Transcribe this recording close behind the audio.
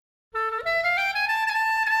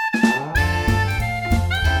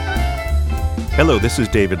Hello, this is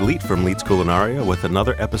David Leet from Leet's Culinaria with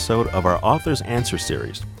another episode of our Author's Answer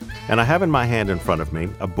series. And I have in my hand in front of me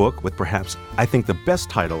a book with perhaps, I think, the best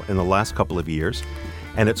title in the last couple of years,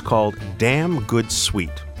 and it's called Damn Good Sweet.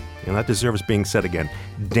 And that deserves being said again,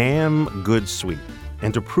 Damn Good Sweet.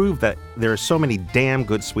 And to prove that there are so many damn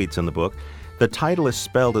good sweets in the book, the title is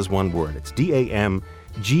spelled as one word. It's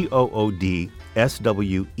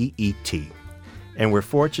D-A-M-G-O-O-D-S-W-E-E-T. And we're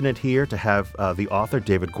fortunate here to have the author,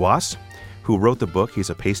 David Gwas, who wrote the book. He's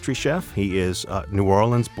a pastry chef. He is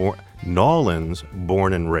Newlands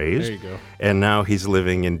born and raised. There you go. And now he's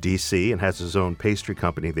living in D.C. and has his own pastry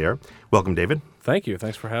company there. Welcome, David. Thank you.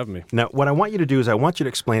 Thanks for having me. Now, what I want you to do is I want you to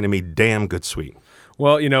explain to me Damn Good Sweet.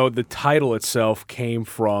 Well, the title itself came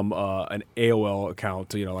from an AOL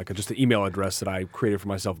account, just an email address that I created for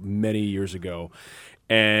myself many years ago.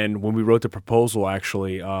 And when we wrote the proposal,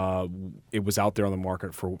 actually, it was out there on the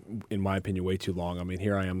market for, in my opinion, way too long. I mean,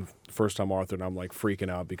 here I am, first-time author, and I'm like freaking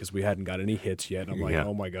out because we hadn't got any hits yet. And I'm like,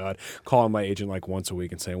 Oh my God, calling my agent like once a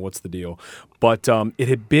week and saying, what's the deal? But it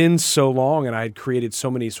had been so long, and I had created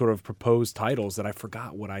so many sort of proposed titles that I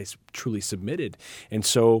forgot what I truly submitted. And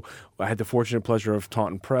so I had the fortunate pleasure of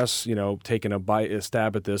Taunton Press, taking a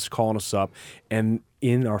stab at this, calling us up, and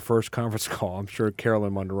in our first conference call, I'm sure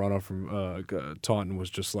Carolyn Monderano from Taunton was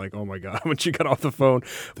just like, oh my God, when she got off the phone,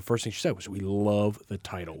 the first thing she said was, we love the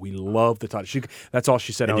title. We love the title. That's all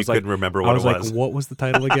she said. And I was you couldn't remember what it was. I was like, what was the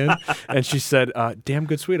title again? And she said, Damn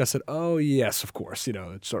Good Sweet. I said, oh, yes, of course. It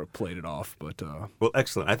sort of played it off. But Well,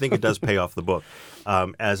 excellent. I think it does pay off the book.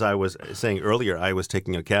 As I was saying earlier, I was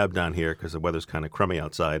taking a cab down here because the weather's kind of crummy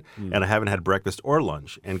outside, and I haven't had breakfast or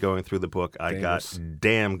lunch. And going through the book, I got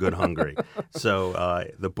damn good hungry. So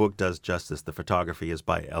the book does justice. The photography is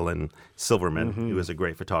by Ellen Silverman, who is a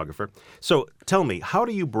great photographer. So tell me, how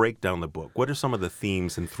do you break down the book? What are some of the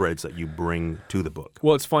themes and threads that you bring to the book?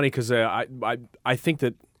 Well, it's funny because I think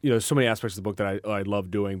that so many aspects of the book that I love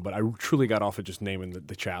doing, but I truly got off at just naming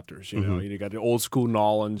the chapters. You got the old school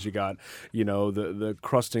Nolans, you got the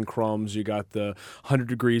crust and crumbs, you got the 100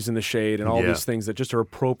 degrees in the shade, and all these things that just are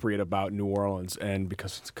appropriate about New Orleans, and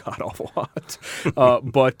because it's god awful hot.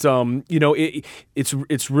 But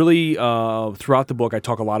it's really throughout the book I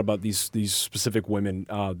talk a lot about these specific women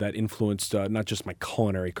that influenced not just my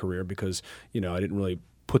culinary career, because I didn't really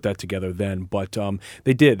put that together then, but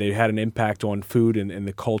they did. They had an impact on food and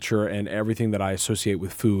the culture and everything that I associate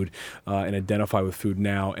with food and identify with food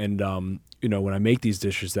now. And when I make these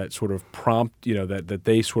dishes that sort of prompt, that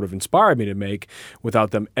they sort of inspired me to make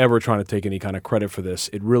without them ever trying to take any kind of credit for this,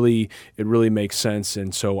 it really makes sense.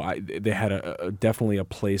 And so they had definitely a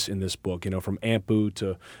place in this book. From Aunt Boo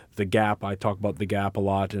to The Gap. I talk about The Gap a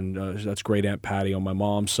lot, and that's great Aunt Patty on my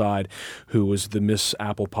mom's side, who was the Miss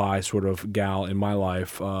Apple Pie sort of gal in my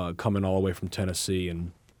life, coming all the way from Tennessee.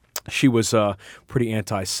 And she was pretty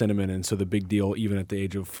anti-cinnamon, and so the big deal, even at the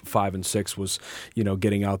age of 5 and 6, was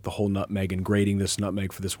getting out the whole nutmeg and grating this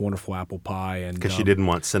nutmeg for this wonderful apple pie. And because she didn't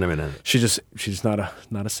want cinnamon in it. She's not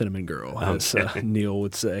a cinnamon girl, as Neil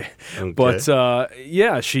would say. Okay. But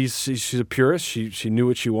she's a purist. She knew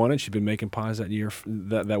what she wanted. She'd been making pies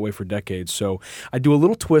that way for decades. So I do a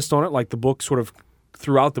little twist on it, like the book sort of.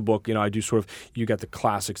 Throughout the book, I do sort of, you got the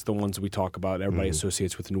classics, the ones that we talk about, everybody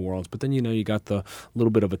associates with New Orleans, but then, you got the little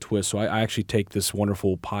bit of a twist. So I actually take this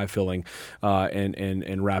wonderful pie filling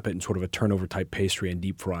and wrap it in sort of a turnover type pastry and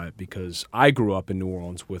deep fry it, because I grew up in New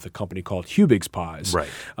Orleans with a company called Hubig's Pies, right.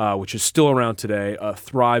 Which is still around today,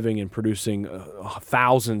 thriving and producing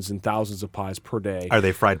thousands and thousands of pies per day. Are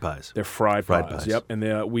they fried pies? They're fried pies. Yep.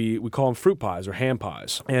 And we call them fruit pies or ham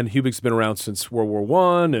pies. And Hubig's been around since World War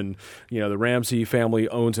I, and, the Ramsey family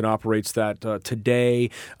owns and operates that today,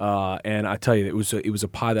 and I tell you, it was a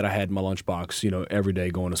pie that I had in my lunchbox, every day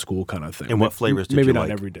going to school, kind of thing. And what flavors did you like? Maybe not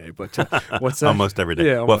every day, but what's that? Almost every day.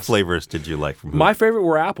 Yeah, what flavors did you like from Hubig's? My favorite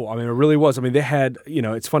were apple. I mean, it really was. I mean, they had,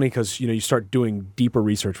 it's funny because you start doing deeper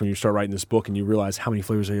research when you start writing this book, and you realize how many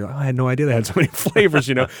flavors are. You're like, I had no idea they had so many flavors.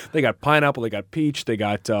 They got pineapple, they got peach, they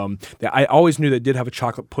got. I always knew they did have a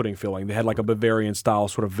chocolate pudding filling. They had like a Bavarian style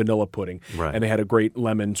sort of vanilla pudding, right. And they had a great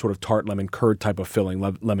lemon, sort of tart lemon curd type of filling,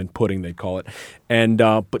 lemon pudding they'd call it. And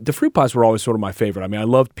but the fruit pies were always sort of my favorite. I mean, I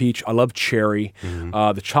loved peach, I loved cherry.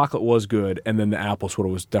 The chocolate was good, and then the apple sort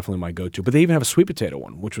of was definitely my go-to. But they even have a sweet potato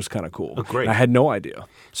one, which was kind of cool. Oh, great! And I had no idea.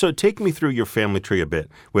 So take me through your family tree a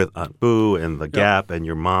bit with Aunt Boo and The Gap and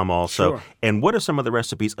your mom also. Sure. And what are some of the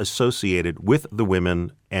recipes associated with the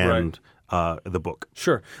women and the book?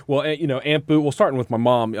 Sure. Well, Aunt Boo, well, starting with my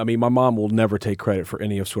mom, I mean, my mom will never take credit for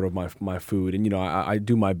any of sort of my food. And, I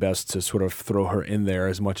do my best to sort of throw her in there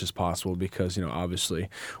as much as possible because, obviously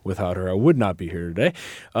without her, I would not be here today.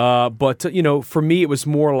 But for me, it was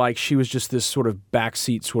more like she was just this sort of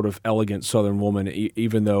backseat, sort of elegant Southern woman,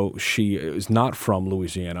 even though she is not from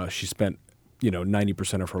Louisiana. She spent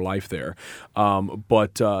 90% of her life there.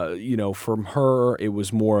 But from her, it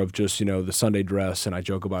was more of just, the Sunday dress. And I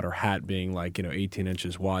joke about her hat being like, 18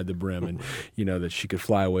 inches wide, the brim, and, that she could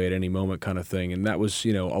fly away at any moment kind of thing. And that was,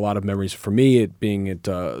 a lot of memories for me, it being at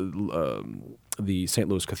the St.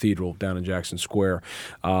 Louis Cathedral down in Jackson Square,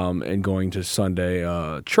 and going to Sunday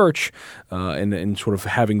church, and sort of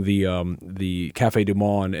having the Café du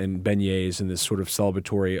Monde and beignets and this sort of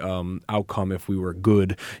celebratory outcome if we were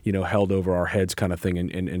good, held over our heads kind of thing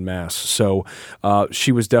in Mass. So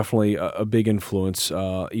she was definitely a big influence,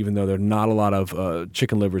 even though there are not a lot of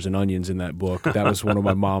chicken livers and onions in that book. That was one of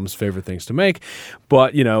my mom's favorite things to make.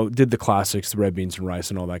 But, did the classics, the red beans and rice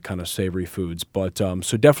and all that kind of savory foods. But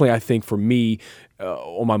so definitely I think for me,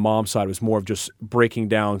 on my mom's side, it was more of just breaking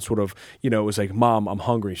down sort of, it was like, Mom, I'm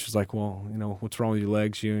hungry. She's like, well, what's wrong with your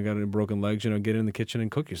legs? You got any broken legs? Get in the kitchen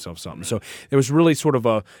and cook yourself something. So it was really sort of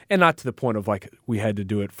and not to the point of like we had to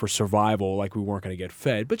do it for survival, like we weren't going to get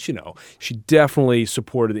fed. But, she definitely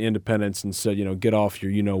supported the independence and said, get off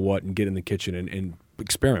your you-know-what and get in the kitchen and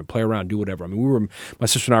experiment, play around, do whatever. I mean, my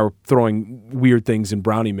sister and I were throwing weird things in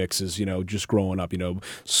brownie mixes, just growing up,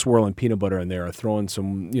 swirling peanut butter in there, or throwing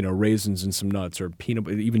some, raisins and some nuts, or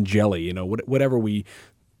even jelly, whatever we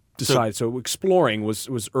decided. So exploring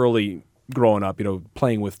was early growing up,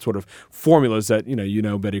 playing with sort of formulas that,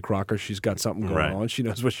 Betty Crocker, she's got something going on. She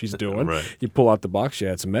knows what she's doing. Right. You pull out the box, you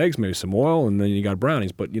add some eggs, maybe some oil, and then you got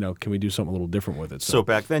brownies. But, can we do something a little different with it? So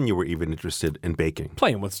back then you were even interested in baking?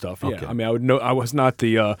 Playing with stuff, yeah. Okay. I mean, I was not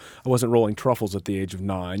I wasn't rolling truffles at the age of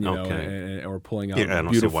 9, or pulling out I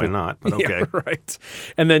don't beautiful. see why not, but okay. Yeah, right.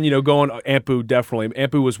 And then, going, Aunt Boo, definitely.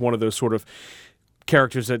 Aunt Boo was one of those sort of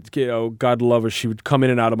characters that, God love her, she would come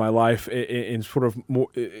in and out of my life in sort of more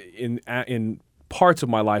in parts of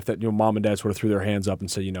my life that Mom and Dad sort of threw their hands up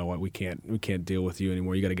and said, what, we can't deal with you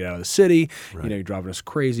anymore. You got to get out of the city. Right. You're driving us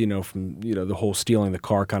crazy. From the whole stealing the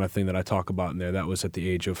car kind of thing that I talk about in there. That was at the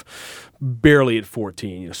age of barely at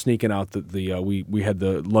 14. Sneaking out we had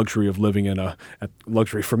the luxury of living in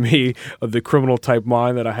luxury for me of the criminal type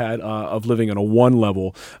mind that I had of living in a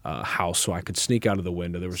 1-level house, so I could sneak out of the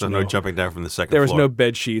window. There was no jumping down from the second floor. There was no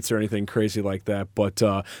bed sheets or anything crazy like that, but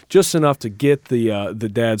just enough to get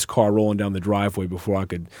the dad's car rolling down the driveway before I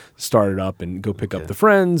could start it up and go pick up the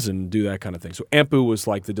friends and do that kind of thing. So Aunt Boo was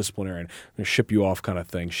like the disciplinarian, ship you off kind of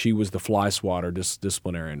thing. She was the fly swatter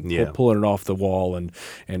disciplinarian, pulling it off the wall and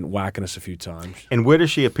whacking us a few times. And where does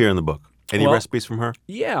she appear in the book? Any recipes from her?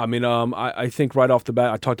 Yeah, I mean, I think right off the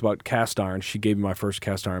bat, I talked about cast iron. She gave me my first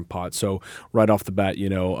cast iron pot. So right off the bat,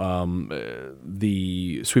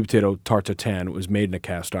 the sweet potato tarte tatin was made in a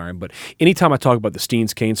cast iron. But anytime I talk about the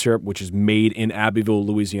Steen's cane syrup, which is made in Abbeville,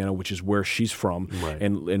 Louisiana, which is where she's from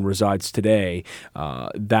and resides today,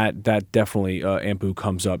 that definitely Aunt Boo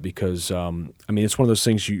comes up because, it's one of those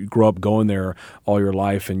things you grow up going there all your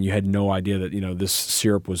life and you had no idea that, this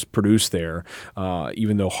syrup was produced there,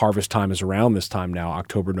 even though harvest time is around this time now,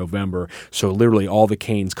 October, November. So literally all the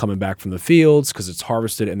canes coming back from the fields because it's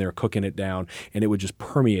harvested and they're cooking it down, and it would just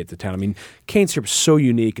permeate the town. I mean, cane syrup is so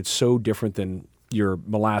unique. It's so different than your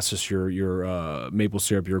molasses, your maple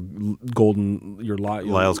syrup, your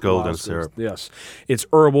Lyle's Golden syrup. Yes. It's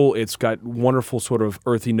herbal. It's got wonderful sort of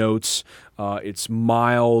earthy notes. It's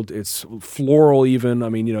mild. It's floral even. I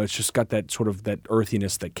mean, it's just got that sort of that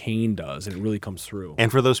earthiness that cane does, and it really comes through.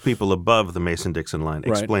 And for those people above the Mason-Dixon line,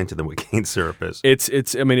 explain to them what cane syrup is. It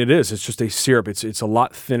is. It's just a syrup. It's a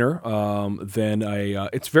lot thinner than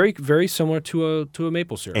it's very, very similar to a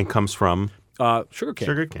maple syrup. And comes from? Sugarcane.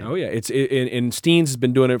 Sugarcane. Oh, yeah. And Steen's has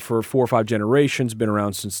been doing it for 4 or 5 generations, been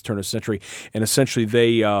around since the turn of the century. And essentially,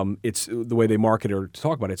 it's the way they market it or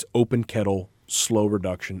talk about it, it's open kettle, slow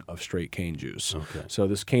reduction of straight cane juice. Okay. So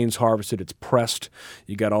this cane's harvested, it's pressed.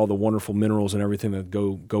 You got all the wonderful minerals and everything that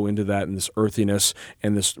go into that, and this earthiness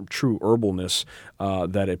and this true herbalness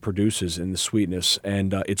that it produces and the sweetness.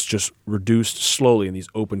 And it's just reduced slowly in these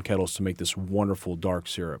open kettles to make this wonderful dark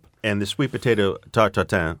syrup. And the sweet potato tarte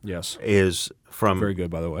tatin is from... Very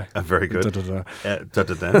good, by the way. Very good.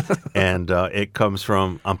 And it comes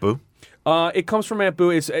from Aunt Boo? It comes from Aunt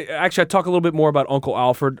Boo. Actually, I talk a little bit more about Uncle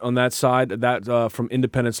Alfred on that side. That from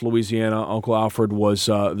Independence, Louisiana. Uncle Alfred was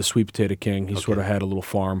the sweet potato king. He sort of had a little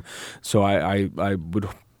farm. So I would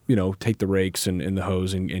take the rakes and the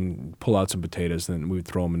hose and pull out some potatoes, and then we would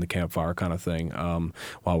throw them in the campfire kind of thing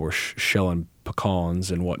while we're shelling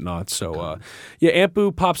pecans and whatnot. So, Aunt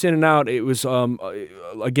Boo pops in and out. It was,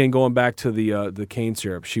 again, going back to the cane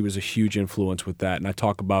syrup, she was a huge influence with that. And I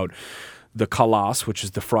talk about the kalas, which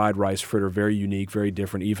is the fried rice fritter, very unique, very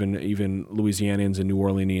different. Even Louisianians and New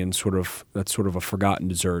Orleanians that's sort of a forgotten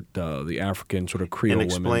dessert. The African sort of Creole women.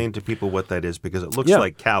 And explain women. to people what that is, because it looks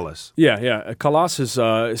like kalas. Yeah. Kalas is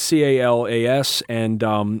Calas,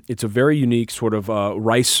 and it's a very unique sort of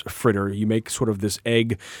rice fritter. You make sort of this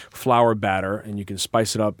egg flour batter, and you can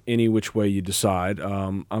spice it up any which way you decide.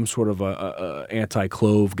 I'm sort of a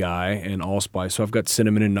anti-clove guy and allspice, so I've got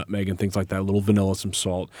cinnamon and nutmeg and things like that, a little vanilla, some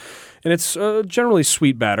salt. And it's generally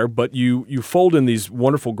sweet batter, but you fold in these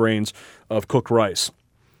wonderful grains of cooked rice.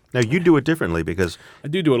 Now, you do it differently because... I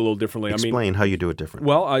do it a little differently. Explain how you do it differently.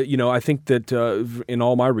 Well, I think that in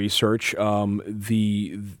all my research,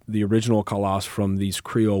 the original kalas from these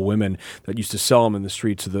Creole women that used to sell them in the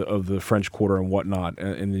streets of the French Quarter and whatnot,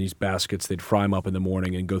 in these baskets, they'd fry them up in the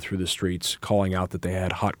morning and go through the streets calling out that they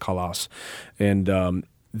had hot kalas. And...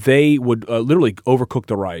 they would literally overcook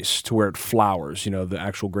the rice to where it flours, the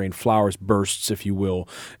actual grain flours, bursts, if you will,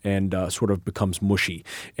 and sort of becomes mushy.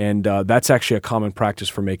 And that's actually a common practice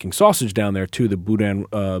for making sausage down there, too, the boudin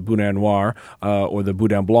noir or the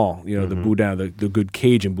boudin blanc. The boudin, the good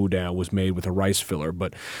Cajun boudin was made with a rice filler.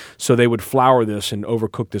 But so they would flour this and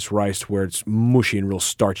overcook this rice to where it's mushy and real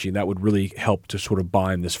starchy, and that would really help to sort of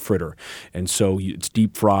bind this fritter. And so it's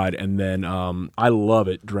deep fried, and then I love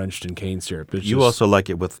it drenched in cane syrup. You also like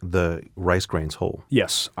it with the rice grains whole.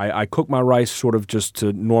 Yes. I cook my rice sort of just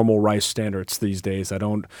to normal rice standards these days. I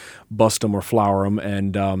don't bust them or flour them,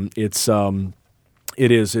 and I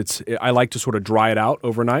like to sort of dry it out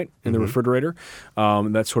overnight in the refrigerator.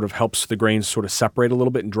 That sort of helps the grains sort of separate a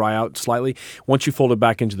little bit and dry out slightly. Once you fold it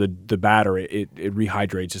back into the batter, it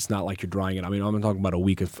rehydrates. It's not like you're drying it. I mean, I'm talking about a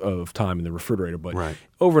week of time in the refrigerator, but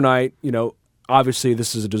overnight, obviously,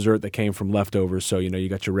 this is a dessert that came from leftovers, so you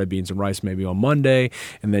got your red beans and rice maybe on Monday,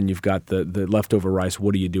 and then you've got the leftover rice.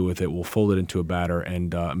 What do you do with it? We'll fold it into a batter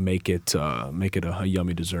and make it a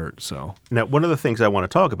yummy dessert. So now, one of the things I want to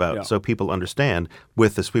talk about, so people understand,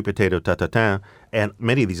 with the sweet potato tartatin and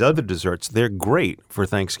many of these other desserts, they're great for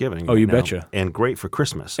Thanksgiving. Oh, you betcha, and great for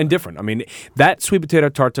Christmas and different. I mean, that sweet potato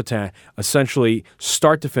tartatin, essentially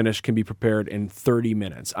start to finish, can be prepared in 30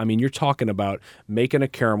 minutes. I mean, you're talking about making a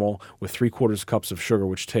caramel with 3/4 cups of sugar,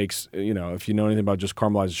 which takes, if you know anything about just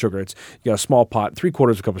caramelized sugar, you got a small pot,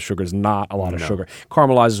 3/4 cup of sugar is not a lot of sugar.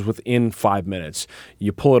 Caramelizes within 5 minutes.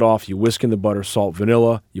 You pull it off, you whisk in the butter, salt,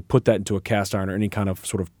 vanilla, you put that into a cast iron or any kind of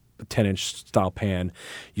sort of 10-inch style pan.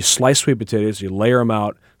 You slice sweet potatoes, you layer them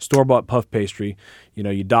out, store-bought puff pastry,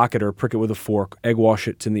 you dock it or prick it with a fork, egg wash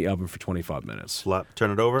it, it's in the oven for 25 minutes.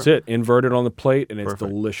 Turn it over. That's it. Invert it on the plate, and it's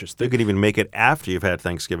delicious. You could even make it after you've had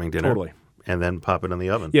Thanksgiving dinner. Totally. And then pop it in the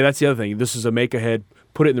oven. Yeah, that's the other thing. This is a make-ahead.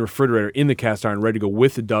 Put it in the refrigerator in the cast iron, ready to go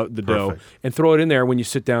with the dough, and throw it in there when you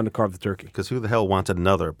sit down to carve the turkey. Because who the hell wants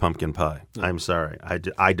another pumpkin pie? I'm sorry.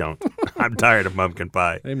 I don't. I'm tired of pumpkin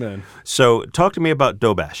pie. Amen. So talk to me about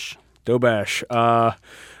dobash. Dobash.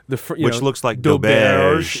 Which looks like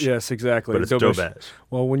doberge. Yes, exactly. But it's dobash.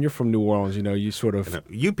 Well, when you're from New Orleans, you sort of...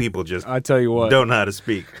 You people just... I tell you what. Don't know how to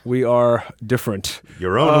speak. We are different.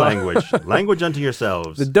 Your own language. Language unto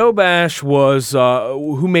yourselves. The dobash was...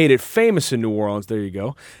 who made it famous in New Orleans, there you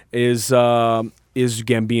go, is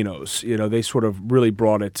Gambino's. They sort of really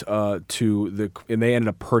brought it and they ended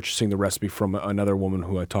up purchasing the recipe from another woman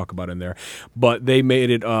who I talk about in there. But they made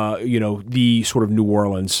it, the sort of New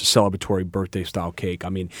Orleans celebratory birthday style cake. I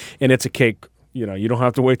mean, and it's a cake. You don't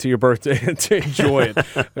have to wait till your birthday to enjoy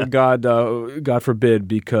it. God forbid,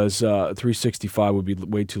 because 365 would be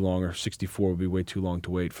way too long, or 64 would be way too long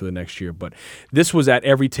to wait for the next year. But this was at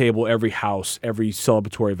every table, every house, every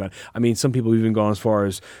celebratory event. I mean, some people have even gone as far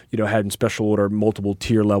as, had in special order multiple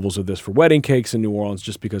tier levels of this for wedding cakes in New Orleans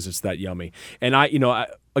just because it's that yummy. And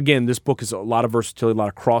again, this book is a lot of versatility, a lot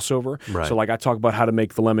of crossover. Right. So, I talk about how to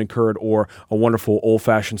make the lemon curd or a wonderful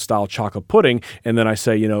old-fashioned style chocolate pudding, and then I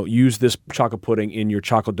say, use this chocolate pudding in your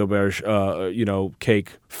chocolate doberge,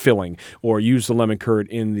 cake filling, or use the lemon curd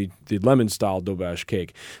in the lemon-style doberge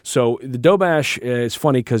cake. So the dobash is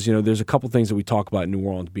funny because, there's a couple things that we talk about in New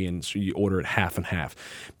Orleans being, so you order it half and half.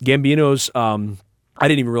 Gambino's... I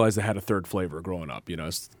didn't even realize they had a third flavor growing up. You know,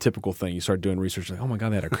 it's the typical thing. You start doing research, like, oh my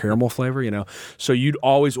God, they had a caramel flavor. You know, so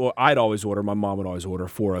I'd always order. My mom would always order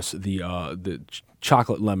for us the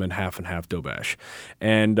chocolate lemon half and half dobash,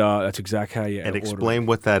 and that's exactly how you. And explain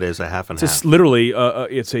what that is, a half and half. It's literally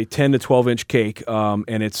it's a 10 to 12 inch cake,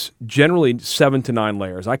 and it's generally 7 to 9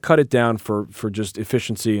 layers. I cut it down for just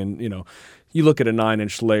efficiency, and you look at a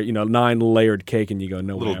 9-inch layer, 9-layered cake, and you go,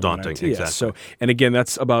 no, a little daunting. Exactly. Yeah, so, and again,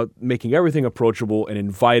 that's about making everything approachable and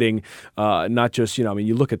inviting, not just,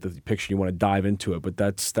 you look at the picture, you want to dive into it, but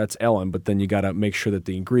that's Ellen. But then you got to make sure that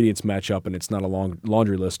the ingredients match up, and it's not a long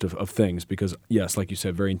laundry list of things, because yes, like you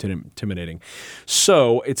said, very intimidating.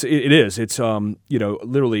 So it is. It's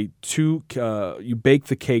literally you bake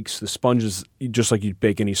the cakes, the sponges, just like you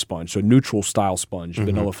bake any sponge, so neutral style sponge,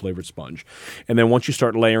 vanilla flavored sponge, and then once you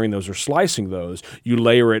start layering those or slicing those, you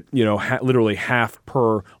layer it, literally half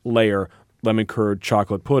per layer, lemon curd,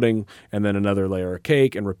 chocolate pudding, and then another layer of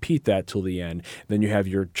cake, and repeat that till the end. Then you have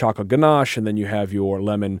your chocolate ganache, and then you have your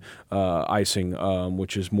lemon icing,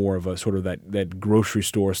 which is more of a sort of that grocery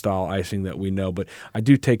store style icing that we know. But I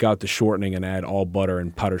do take out the shortening and add all butter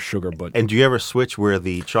and powdered sugar. And do you ever switch where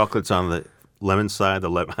the chocolate's on the lemon side,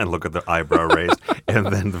 I look at the eyebrow raised, and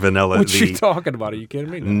then the vanilla. What you talking about? Are you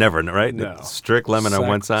kidding me? No. Never, right? No. Strict lemon on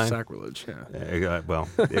one side. Sacrilege. Yeah. Well,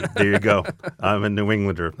 there you go. I'm a New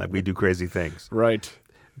Englander. We do crazy things. Right.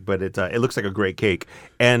 But it looks like a great cake.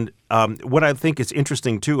 And what I think is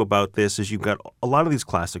interesting, too, about this is you've got a lot of these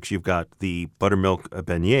classics. You've got the buttermilk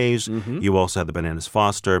beignets. You also have the Bananas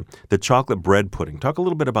Foster, the chocolate bread pudding. Talk a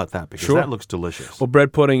little bit about that, because that looks delicious. Well,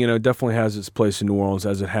 bread pudding, definitely has its place in New Orleans,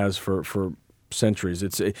 as it has for centuries.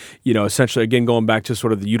 It's essentially, again, going back to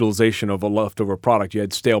sort of the utilization of a leftover product. You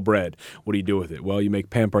had stale bread. What do you do with it? Well, you make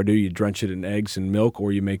pain perdu, you drench it in eggs and milk,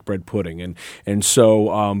 or you make bread pudding. And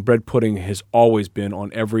so bread pudding has always been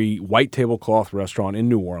on every white tablecloth restaurant in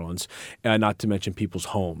New Orleans, not to mention people's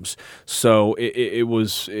homes. So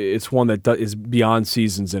it's one that is beyond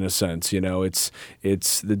seasons in a sense.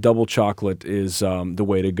 It's the double chocolate is the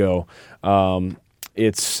way to go.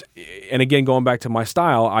 And again, going back to my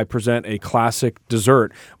style, I present a classic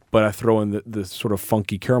dessert, but I throw in the sort of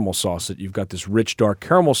funky caramel sauce. That you've got this rich, dark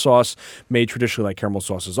caramel sauce made traditionally like caramel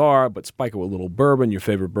sauces are, but spike it with a little bourbon, your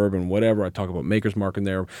favorite bourbon, whatever. I talk about Maker's Mark in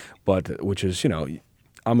there, but which is,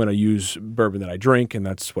 I'm going to use bourbon that I drink, and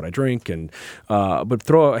that's what I drink. And but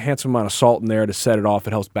throw a handsome amount of salt in there to set it off.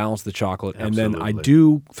 It helps balance the chocolate. Absolutely. And then I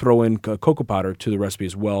do throw in cocoa powder to the recipe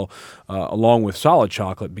as well, along with solid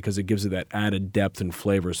chocolate, because it gives it that added depth and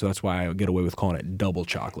flavor. So that's why I get away with calling it double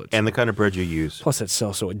chocolate. And the kind of bread you use. Plus, it's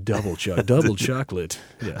also a double chocolate.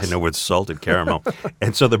 Yes. I know, with salted caramel.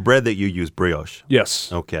 And so the bread that you use, brioche.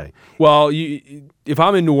 Yes. Okay. Well, if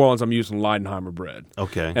I'm in New Orleans, I'm using Leidenheimer bread.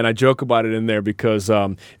 Okay. And I joke about it in there because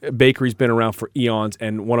bakery's been around for eons,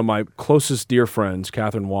 and one of my closest dear friends,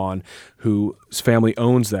 Catherine Wan, whose family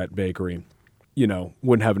owns that bakery,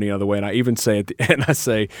 wouldn't have it any other way. And I even say at the end,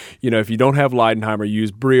 if you don't have Leidenheimer,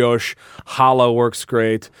 use brioche. Challah works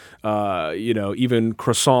great. Even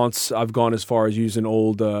croissants. I've gone as far as using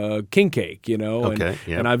old king cake, Okay,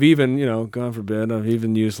 and I've even, God forbid, I've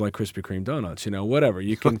even used like Krispy Kreme donuts, whatever.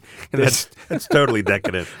 You can. That's totally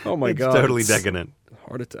decadent. Oh my God. It's totally decadent.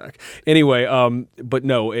 Heart attack. Anyway, but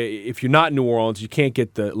no, if you're not in New Orleans, you can't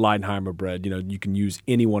get the Leidenheimer bread. You can use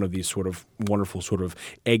any one of these sort of wonderful, sort of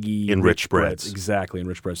eggy, enriched breads. Exactly,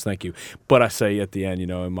 enriched breads. Thank you. But I say at the end,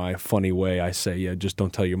 in my funny way, I say, just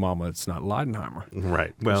don't tell your mama it's not Leidenheimer.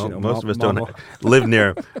 Right. Well, most of us don't live near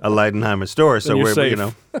a Leidenheimer store, so we're safe.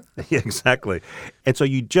 Yeah, exactly. And so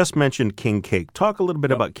you just mentioned king cake. Talk a little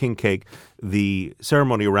bit about king cake, the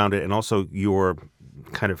ceremony around it, and also your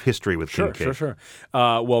kind of history with king cake. Sure.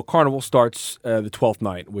 Well, Carnival starts the 12th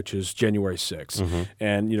night, which is January 6th.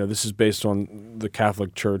 And, this is based on the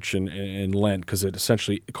Catholic Church and Lent, because it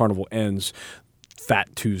essentially, Carnival ends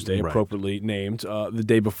Fat Tuesday, appropriately named, the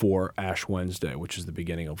day before Ash Wednesday, which is the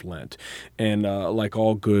beginning of Lent. And like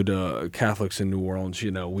all good Catholics in New Orleans,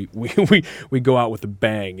 we go out with a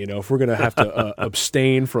bang. If we're going to have to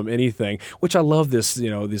abstain from anything, which I love this, I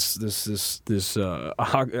don't know, it's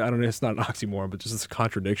not an oxymoron, but just this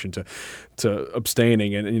contradiction to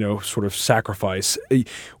abstaining and, sort of sacrifice.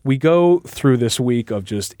 We go through this week of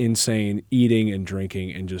just insane eating and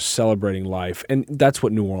drinking and just celebrating life. And that's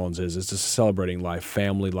what New Orleans is. It's just celebrating life. life,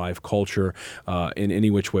 family life, culture, in any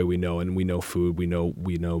which way we know, and we know food, we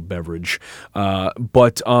know beverage.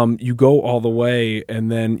 But you go all the way,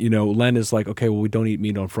 and then Len is like, okay, well, we don't eat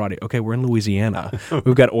meat on Friday. Okay, we're in Louisiana.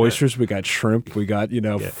 We've got oysters, we got shrimp, we got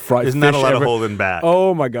fried There's fish. not a lot of holding back.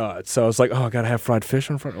 Oh my God! So I was like, oh, I gotta have fried fish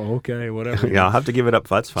on Friday. Oh, okay, whatever. Yeah, I'll have to give it up.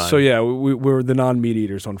 That's fine. So yeah, we're the non-meat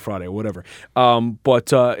eaters on Friday, whatever.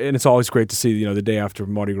 But and it's always great to see the day after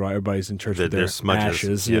Mardi Gras, everybody's in church with their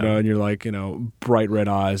ashes, and you're like bright red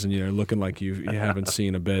eyes, and you're looking like you haven't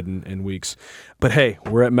seen a bed in weeks. But hey,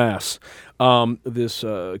 we're at Mass. This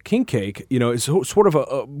king cake, is sort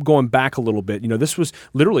of going back a little bit. This was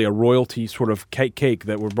literally a royalty sort of cake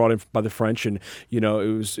that were brought in by the French, and it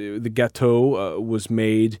was the gâteau was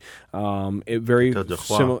made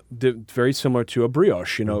very similar to a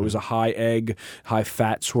brioche. It was a high egg, high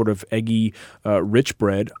fat, sort of eggy, rich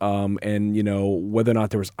bread, and whether or not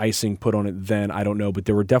there was icing put on it then, I don't know, but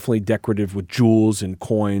they were definitely decorative with jewels and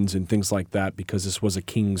coins and things like that because this was a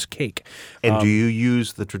king's cake. And do you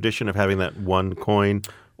use the tradition of having that one coin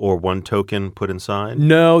or one token put inside?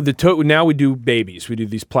 No, now we do babies. We do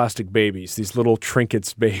these plastic babies, these little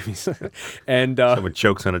trinkets babies. And someone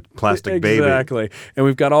chokes on a plastic baby. Exactly. And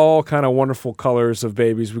we've got all kind of wonderful colors of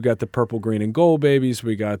babies. We've got the purple, green, and gold babies.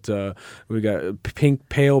 We got pink,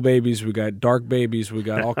 pale babies. We got dark babies. We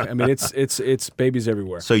got all. I mean, it's babies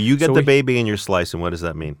everywhere. So you get the baby in your slice, and what does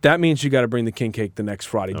that mean? That means you got to bring the king cake the next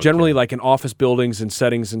Friday. Okay. Generally, like in office buildings and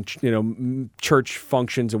settings and church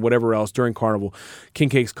functions and whatever else during Carnival, king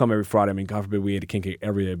cakes come every Friday. I mean, God forbid we ate a king cake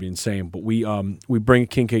every day; it'd be insane. But we bring a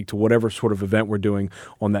king cake to whatever sort of event we're doing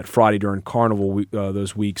on that Friday during Carnival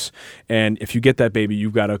those weeks. And if you get that baby,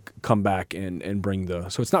 you've got to come back and bring the.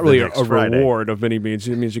 So it's not really a reward of any means.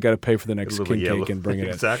 It means you got to pay for the next king cake and bring it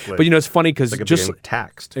in. Exactly. But it's funny because like just being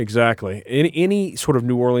taxed. Exactly. Any sort of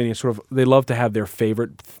New Orleans sort of they love to have their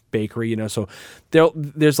favorite bakery. So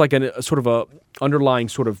there's like a sort of a underlying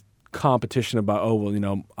sort of competition about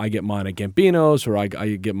I get mine at Gambino's or I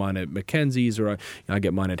get mine at Mackenzie's or I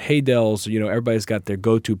get mine at Haydell's. Everybody's got their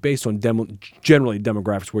go-to based on generally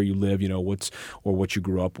demographics where you live, what you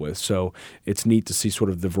grew up with. So it's neat to see sort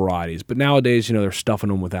of the varieties. But nowadays, they're stuffing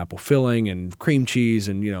them with apple filling and cream cheese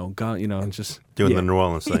and just doing the New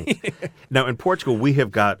Orleans thing. Now in Portugal, we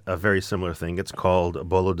have got a very similar thing. It's called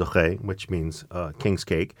bolo de rei, which means king's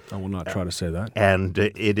cake. I will not try to say that. And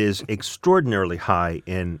it is extraordinarily high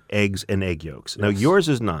in eggs and egg yolks. Now yours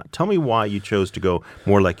is not. Tell me why you chose to go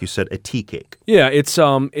more, like you said, a tea cake. Yeah, it's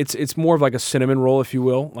more of like a cinnamon roll, if you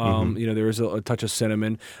will. There is a touch of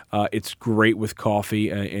cinnamon. It's great with coffee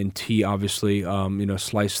and tea, obviously.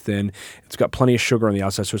 Sliced thin. It's got plenty of sugar on the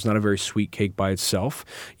outside, so it's not a very sweet cake by itself.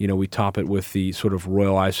 We top it with the sort of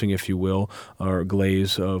royal icing, if you will, or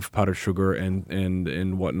glaze of powdered sugar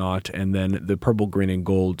and whatnot, and then the purple, green, and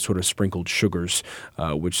gold sort of sprinkled sugars,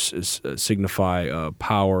 which signify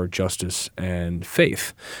power, justice, and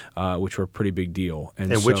faith, which are a pretty big deal.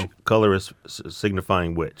 And so, which color is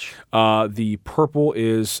signifying which? The purple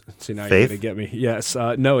is. See, now faith? You're going to get me. Yes.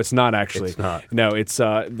 No, it's not actually. It's not. No, it's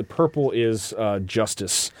the purple is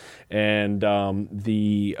justice, and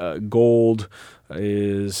the gold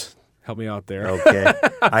is. Help me out there. Okay,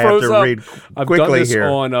 I have to read quickly here.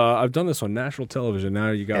 I've done this on national television. Now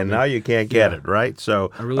you got and me. now you can't get it right.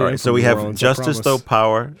 So really all right. So we have justice, though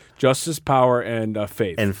power, justice, power, and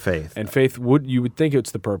faith. And faith. And faith. You would think it's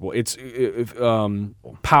the purple. It's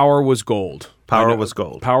power was gold. Power was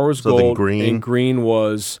gold. Power was so gold. Then green. And green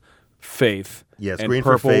was faith. Yes, and green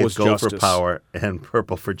purple for faith, was gold justice. for power, and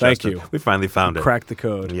purple for justice. Thank you. We finally found it. Cracked the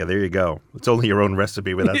code. Yeah, there you go. It's only your own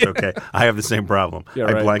recipe, but that's okay. I have the same problem. Yeah,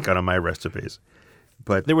 I right. blank on my recipes.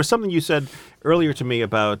 But there was something you said earlier to me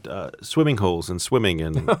about swimming holes and swimming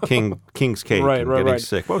and king's cake and getting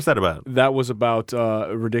sick. What was that about? That was about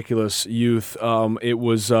ridiculous youth. It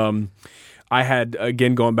was. I had,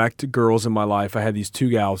 again, going back to girls in my life, I had these two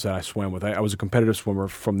gals that I swam with. I was a competitive swimmer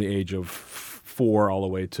from the age of 4 all the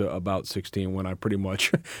way to about 16 when I pretty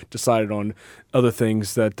much decided on other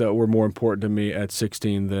things that were more important to me at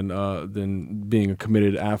 16 than being a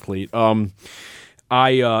committed athlete.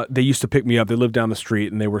 They used to pick me up. They lived down the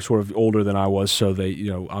street, and they were sort of older than I was, so they,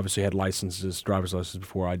 obviously had driver's licenses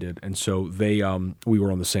before I did, and so we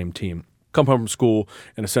were on the same team. Come home from school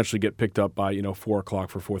and essentially get picked up by 4 o'clock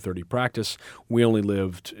for 4:30 practice. We only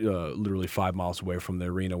lived literally 5 miles away from the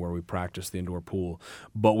arena where we practiced, the indoor pool,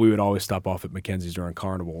 but we would always stop off at Mackenzie's during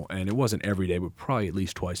Carnival, and it wasn't every day, but probably at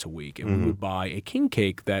least twice a week. And we would buy a king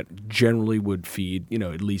cake that generally would feed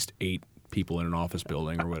at least 8 people in an office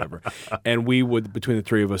building or whatever. And we would, between the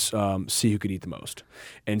three of us, see who could eat the most.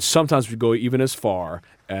 And sometimes we'd go even as far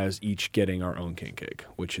as each getting our own king cake,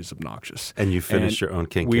 which is obnoxious. And you finished your own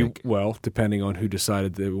king cake. Well, depending on who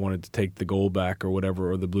decided they wanted to take the gold back or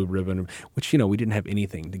whatever, or the blue ribbon, which, we didn't have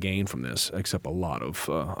anything to gain from this except a lot of,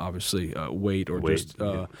 obviously, weight or just,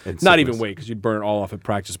 not even weight because you'd burn it all off at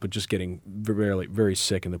practice, but just getting very, very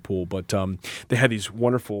sick in the pool. But they had these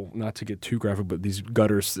wonderful, not to get too graphic, but these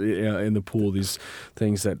gutters in the pool, these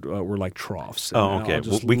things that were like troughs. Oh, okay.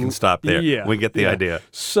 Well, we can stop there. Yeah, we get the idea.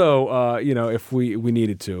 So, if we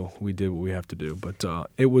needed to, we did what we have to do. But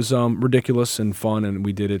it was ridiculous and fun, and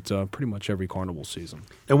we did it pretty much every carnival season.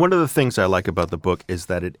 And one of the things I like about the book is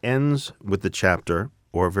that it ends with the chapter,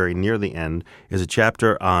 or very near the end, is a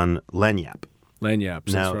chapter on lagniappe.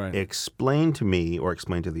 Lagniappes, now, that's right. Explain to me, or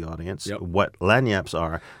explain to the audience, what lagniappes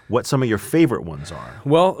are, what some of your favorite ones are.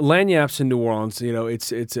 Well, lagniappes in New Orleans,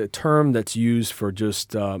 it's a term that's used for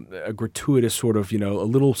just a gratuitous sort of, a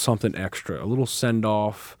little something extra, a little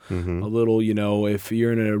send-off, a little, if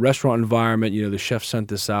you're in a restaurant environment, the chef sent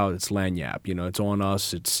this out, it's lagniappe, it's on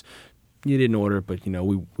us, you didn't order it, but,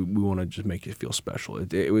 we want to just make you feel special.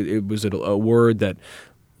 It was a word that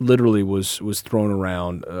literally was thrown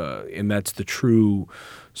around, and that's the true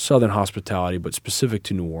Southern hospitality, but specific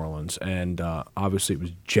to New Orleans. And obviously, it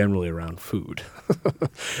was generally around food.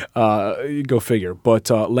 Go figure. But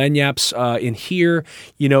lagniappes in here,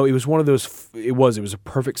 it was one of those. It was a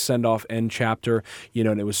perfect send-off end chapter.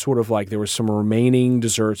 And it was sort of like there was some remaining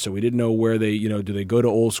desserts, so we didn't know where they. Do they go to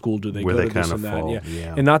old school? Do they where go they to this kind and of that? fall?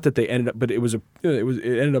 Yeah. And not that they ended up, but it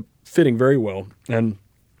ended up fitting very well. And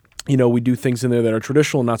we do things in there that are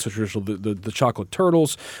traditional and not so traditional. The chocolate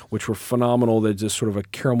turtles, which were phenomenal. They're just sort of a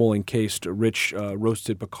caramel-encased, rich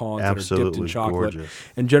roasted pecans that are dipped in chocolate. Gorgeous.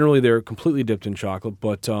 And generally they're completely dipped in chocolate.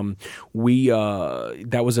 But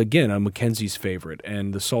that was, again, a Mackenzie's favorite.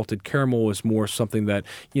 And the salted caramel was more something that,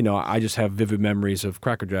 I just have vivid memories of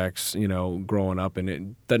Cracker Jacks, growing up. And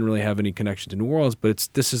it doesn't really have any connection to New Orleans, but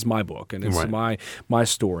this is my book, and it's my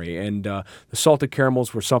story. And the salted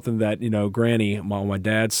caramels were something that, Granny, on my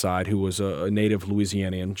dad's side, who was a native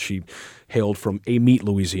Louisianian. She hailed from Amite,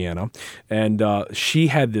 Louisiana, and she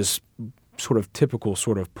had this sort of typical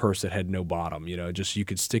sort of purse that had no bottom. Just you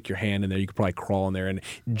could stick your hand in there, you could probably crawl in there, and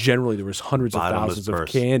generally there was hundreds of thousands of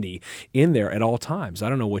candy in there at all times. I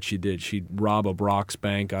don't know what she did. She'd rob a Brock's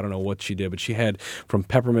bank. I don't know what she did, but she had from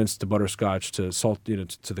peppermints to butterscotch to salt,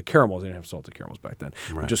 to the caramels. They didn't have salted caramels back then,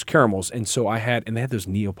 just caramels. And so and they had those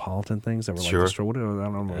Neapolitan things that were like this, I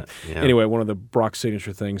don't know. Anyway, one of the Brock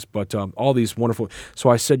signature things, but all these wonderful. So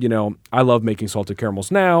I said, I love making salted caramels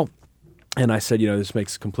now. And I said, this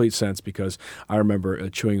makes complete sense because I remember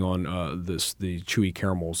chewing on the chewy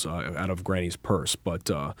caramels out of Granny's purse. But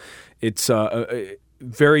it's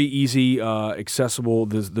very easy, accessible.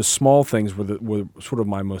 The small things were sort of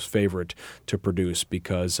my most favorite to produce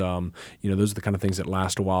because those are the kind of things that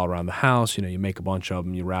last a while around the house. You make a bunch of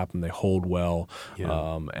them, you wrap them, they hold well,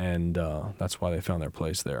 and that's why they found their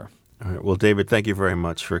place there. All right. Well, David, thank you very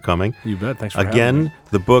much for coming. You bet. Thanks for having me.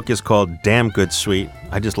 The book is called Damn Good Sweet.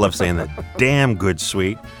 I just love saying that. Damn Good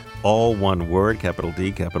Sweet. All one word, capital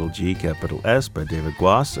D, capital G, capital S, by David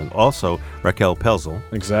Gloss, and also Raquel Pelzel.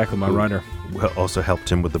 Exactly, my writer. Also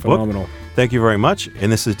helped him with the Phenomenal. book. Thank you very much.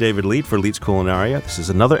 And this is David Leet for Leet's Culinaria. This is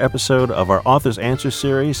another episode of our Author's Answer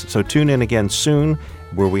series, so tune in again soon,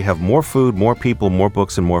 where we have more food, more people, more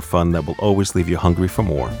books, and more fun that will always leave you hungry for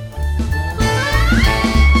more.